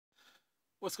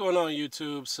What's going on,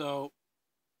 YouTube? So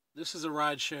this is a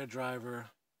rideshare driver,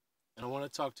 and I want to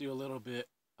talk to you a little bit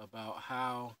about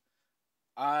how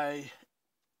I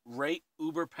rate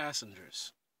Uber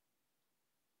passengers.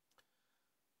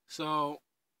 So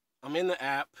I'm in the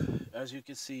app, as you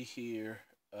can see here.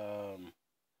 If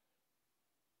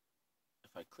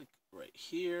I click right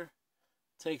here,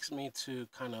 it takes me to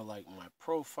kind of like my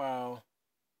profile.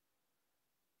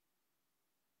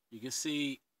 You can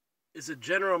see it's a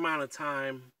general amount of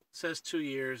time. It says 2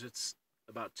 years. It's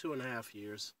about 2.5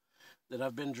 years that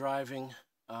I've been driving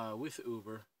with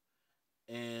Uber,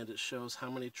 and it shows how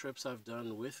many trips I've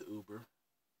done with Uber,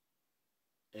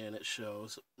 and it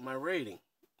shows my rating.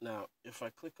 Now, if I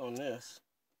click on this,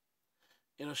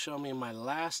 it'll show me my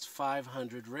last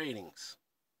 500 ratings.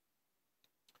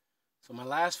 So my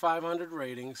last 500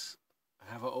 ratings,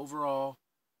 I have an overall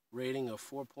rating of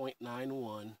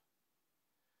 4.91.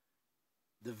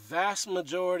 The vast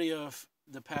majority of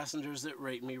the passengers that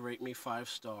rate me 5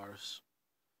 stars.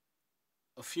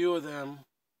 A few of them,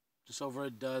 just over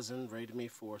a dozen, rated me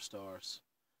 4 stars.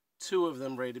 2 of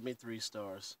them rated me 3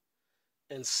 stars.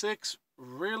 And 6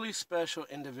 really special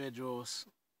individuals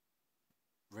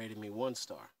rated me 1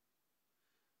 star.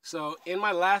 So in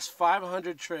my last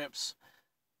 500 trips,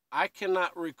 I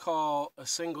cannot recall a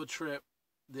single trip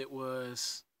that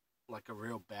was like a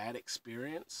real bad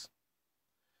experience.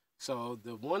 So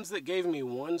the ones that gave me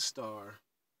 1 star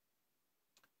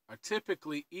are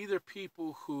typically either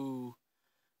people who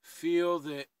feel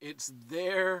that it's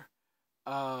their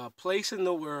place in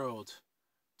the world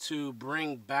to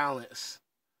bring balance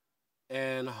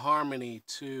and harmony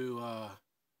to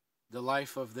the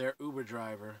life of their Uber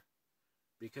driver.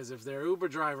 Because if their Uber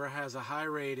driver has a high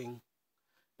rating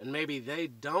and maybe they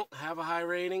don't have a high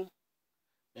rating,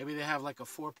 maybe they have like a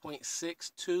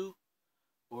 4.62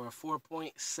 or a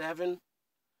 4.7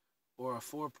 or a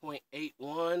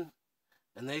 4.81,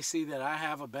 and they see that I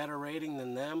have a better rating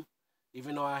than them,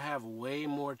 even though I have way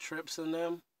more trips than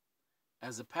them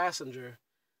as a passenger,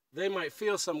 they might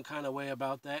feel some kind of way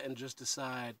about that and just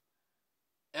decide,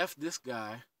 F this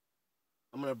guy,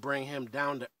 I'm going to bring him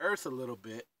down to earth a little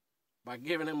bit by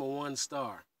giving him a 1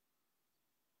 star.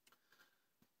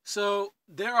 So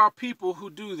there are people who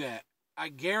do that. I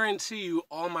guarantee you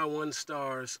all my 1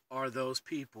 stars are those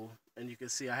people. And you can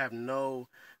see I have no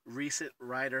recent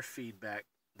rider feedback.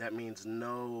 That means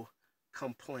no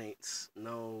complaints,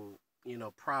 no,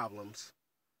 problems.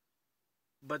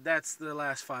 But that's the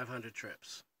last 500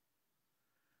 trips.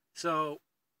 So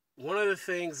one of the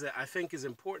things that I think is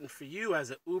important for you as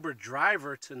an Uber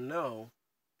driver to know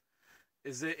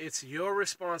is that it's your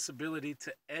responsibility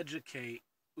to educate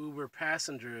Uber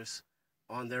passengers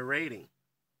on their rating.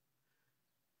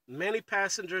 Many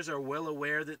passengers are well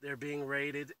aware that they're being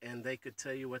rated, and they could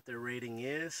tell you what their rating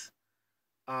is.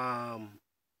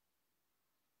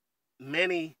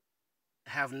 Many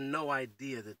have no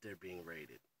idea that they're being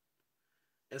rated.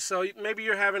 And so maybe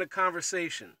you're having a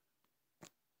conversation.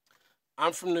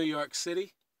 I'm from New York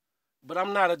City, but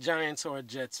I'm not a Giants or a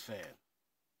Jets fan.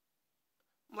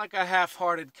 I'm like a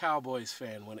half-hearted Cowboys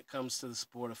fan when it comes to the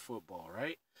sport of football,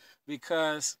 right?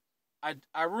 Because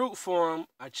I root for them,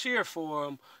 I cheer for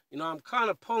them. I'm kind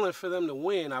of pulling for them to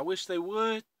win. I wish they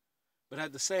would, but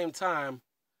at the same time,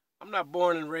 I'm not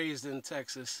born and raised in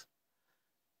Texas.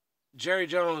 Jerry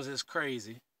Jones is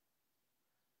crazy.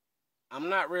 I'm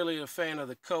not really a fan of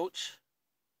the coach.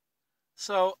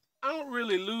 So I don't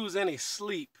really lose any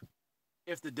sleep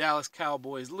if the Dallas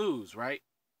Cowboys lose, right?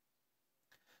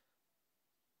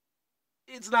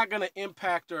 It's not going to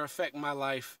impact or affect my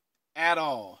life at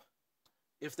all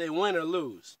if they win or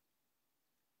lose.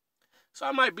 So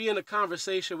I might be in a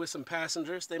conversation with some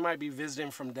passengers. They might be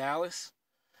visiting from Dallas.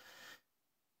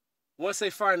 Once they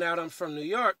find out I'm from New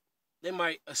York, they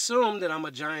might assume that I'm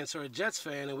a Giants or a Jets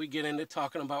fan, and we get into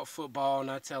talking about football, and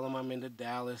I tell them I'm into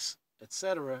Dallas,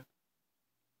 etc.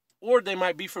 Or they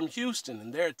might be from Houston,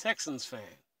 and they're a Texans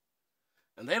fan.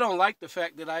 And they don't like the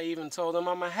fact that I even told them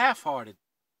I'm a half-hearted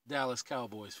Dallas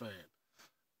Cowboys fan.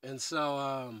 And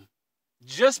so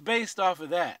just based off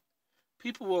of that,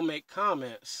 people will make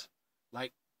comments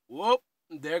like, whoop,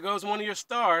 there goes one of your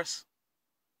stars.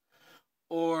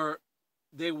 Or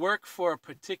they work for a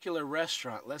particular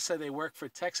restaurant. Let's say they work for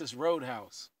Texas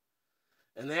Roadhouse.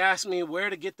 And they ask me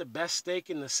where to get the best steak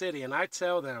in the city. And I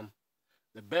tell them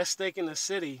the best steak in the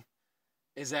city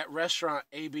is at restaurant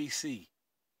ABC.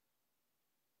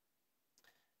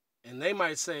 And they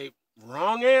might say,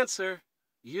 wrong answer.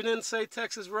 You didn't say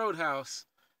Texas Roadhouse.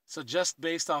 So just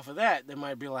based off of that, they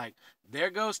might be like, there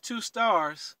goes 2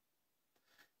 stars.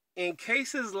 In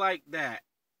cases like that,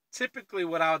 typically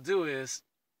what I'll do is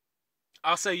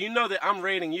I'll say, you know that I'm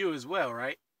rating you as well,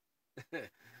 right?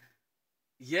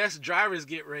 Yes, drivers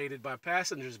get rated by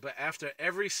passengers, but after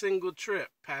every single trip,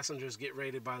 passengers get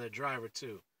rated by their driver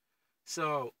too.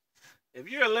 So if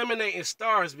you're eliminating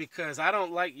stars because I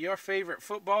don't like your favorite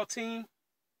football team,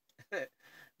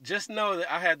 just know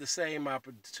that I had the same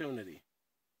opportunity.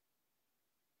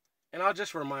 And I'll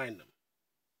just remind them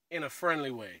in a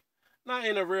friendly way, not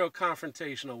in a real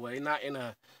confrontational way, not in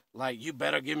a like, you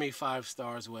better give me 5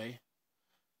 stars way.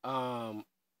 Um,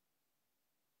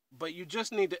 but you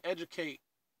just need to educate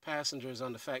passengers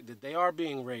on the fact that they are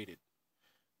being rated.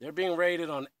 They're being rated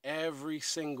on every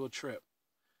single trip.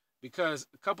 Because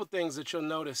a couple things that you'll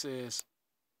notice is,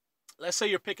 let's say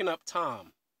you're picking up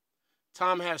Tom.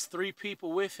 Tom has 3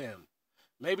 people with him.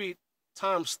 Maybe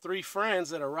Tom's 3 friends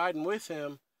that are riding with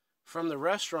him from the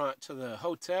restaurant to the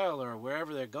hotel or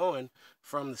wherever they're going,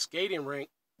 from the skating rink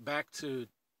back to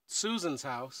Susan's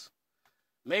house.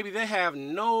 Maybe they have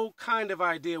no kind of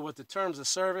idea what the terms of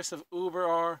service of Uber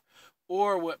are,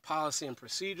 or what policy and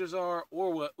procedures are,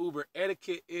 or what Uber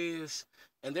etiquette is,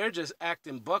 and they're just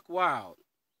acting buck wild.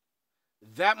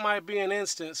 That might be an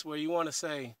instance where you want to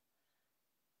say,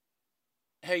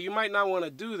 hey, you might not want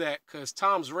to do that because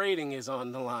Tom's rating is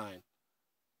on the line.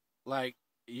 Like,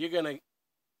 you're going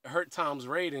to hurt Tom's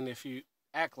rating if you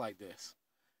act like this.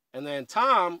 And then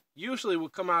Tom usually will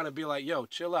come out and be like, yo,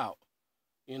 chill out.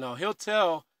 You know, he'll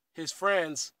tell his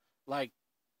friends, like,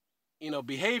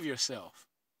 behave yourself,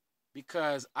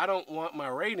 because I don't want my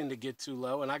rating to get too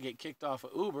low and I get kicked off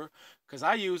of Uber, because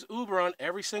I use Uber on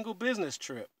every single business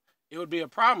trip. It would be a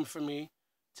problem for me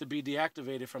to be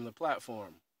deactivated from the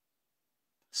platform.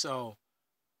 So,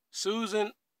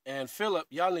 Susan and Philip,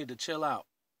 y'all need to chill out.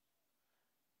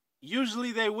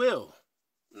 Usually they will.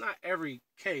 Not every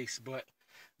case, but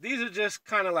these are just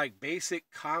kind of like basic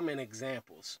common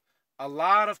examples. A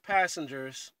lot of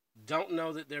passengers don't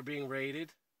know that they're being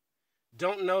rated,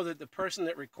 don't know that the person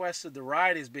that requested the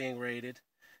ride is being rated,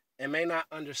 and may not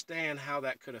understand how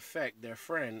that could affect their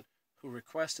friend who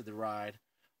requested the ride,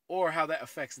 or how that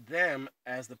affects them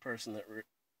as the person that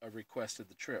requested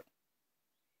the trip.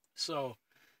 So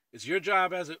it's your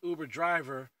job as an Uber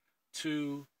driver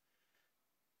to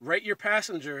rate your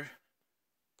passenger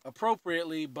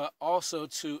appropriately, but also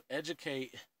to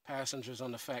educate passengers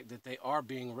on the fact that they are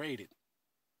being rated.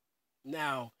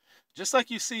 Now, just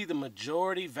like you see, the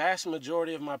vast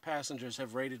majority of my passengers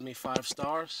have rated me 5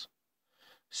 stars,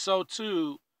 so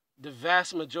too, the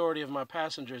vast majority of my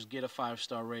passengers get a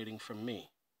 5-star rating from me.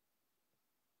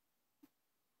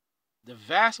 The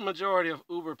vast majority of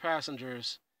Uber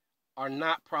passengers are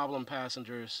not problem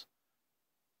passengers.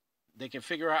 They can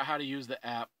figure out how to use the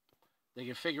app. They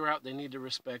can figure out they need to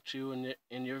respect you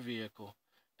in your vehicle.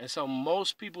 And so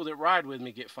most people that ride with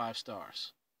me get 5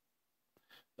 stars.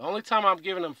 The only time I'm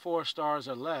giving them 4 stars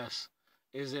or less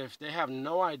is if they have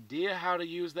no idea how to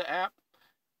use the app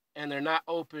and they're not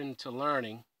open to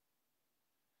learning,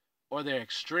 or they're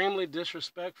extremely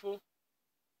disrespectful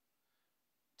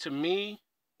to me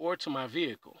or to my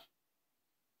vehicle.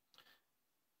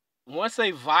 Once they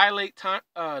violate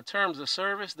terms of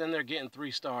service, then they're getting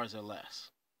 3 stars or less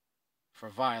for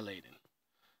violating.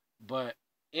 But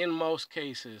in most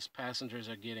cases, passengers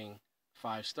are getting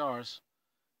 5 stars.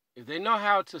 If they know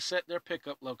how to set their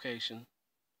pickup location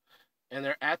and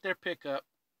they're at their pickup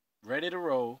ready to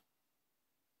roll,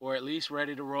 or at least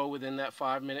ready to roll within that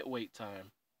 5-minute wait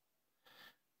time,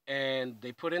 and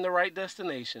they put in the right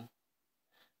destination,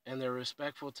 and they're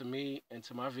respectful to me and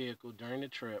to my vehicle during the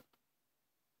trip,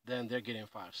 then they're getting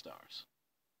 5 stars.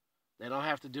 They don't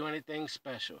have to do anything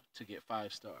special to get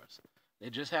 5 stars. They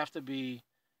just have to be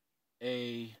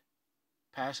a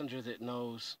passenger that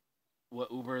knows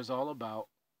what Uber is all about,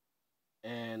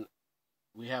 and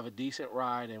we have a decent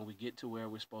ride and we get to where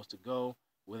we're supposed to go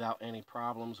without any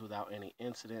problems, without any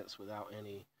incidents, without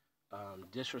any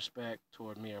disrespect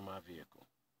toward me or my vehicle.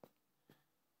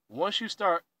 Once you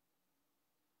start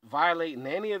violating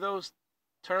any of those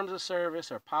terms of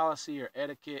service or policy or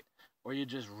etiquette, or you're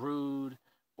just rude,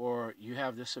 or you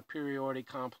have this superiority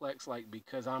complex, like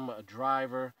because I'm a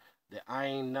driver, that I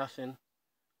ain't nothing,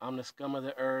 I'm the scum of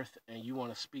the earth, and you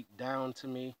want to speak down to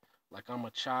me like I'm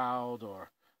a child, or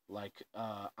like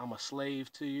I'm a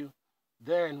slave to you,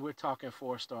 then we're talking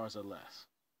 4 stars or less.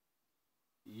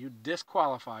 You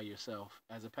disqualify yourself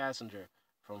as a passenger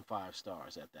from 5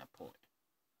 stars at that point.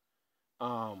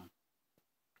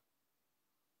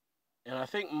 And I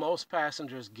think most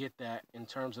passengers get that in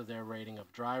terms of their rating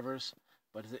of drivers,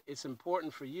 but it's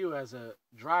important for you as a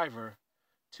driver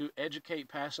to educate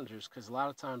passengers, because a lot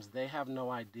of times they have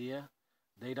no idea.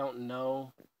 They don't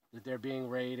know that they're being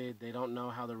rated. They don't know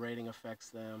how the rating affects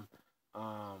them.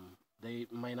 They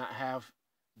may not have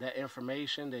that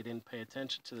information. They didn't pay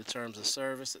attention to the terms of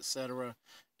service, etc.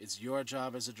 It's your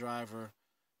job as a driver,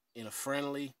 in a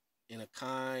friendly, in a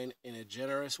kind, in a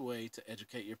generous way, to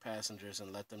educate your passengers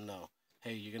and let them know,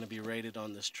 hey, you're going to be rated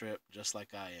on this trip just like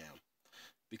I am.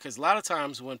 Because a lot of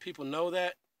times when people know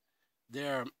that,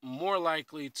 they're more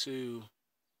likely to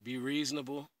be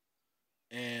reasonable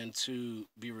and to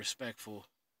be respectful,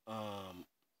 um,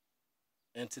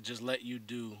 and to just let you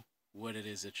do what it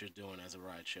is that you're doing as a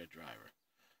rideshare driver.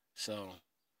 So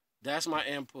that's my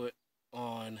input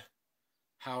on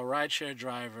how a rideshare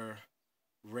driver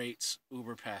rates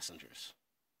Uber passengers.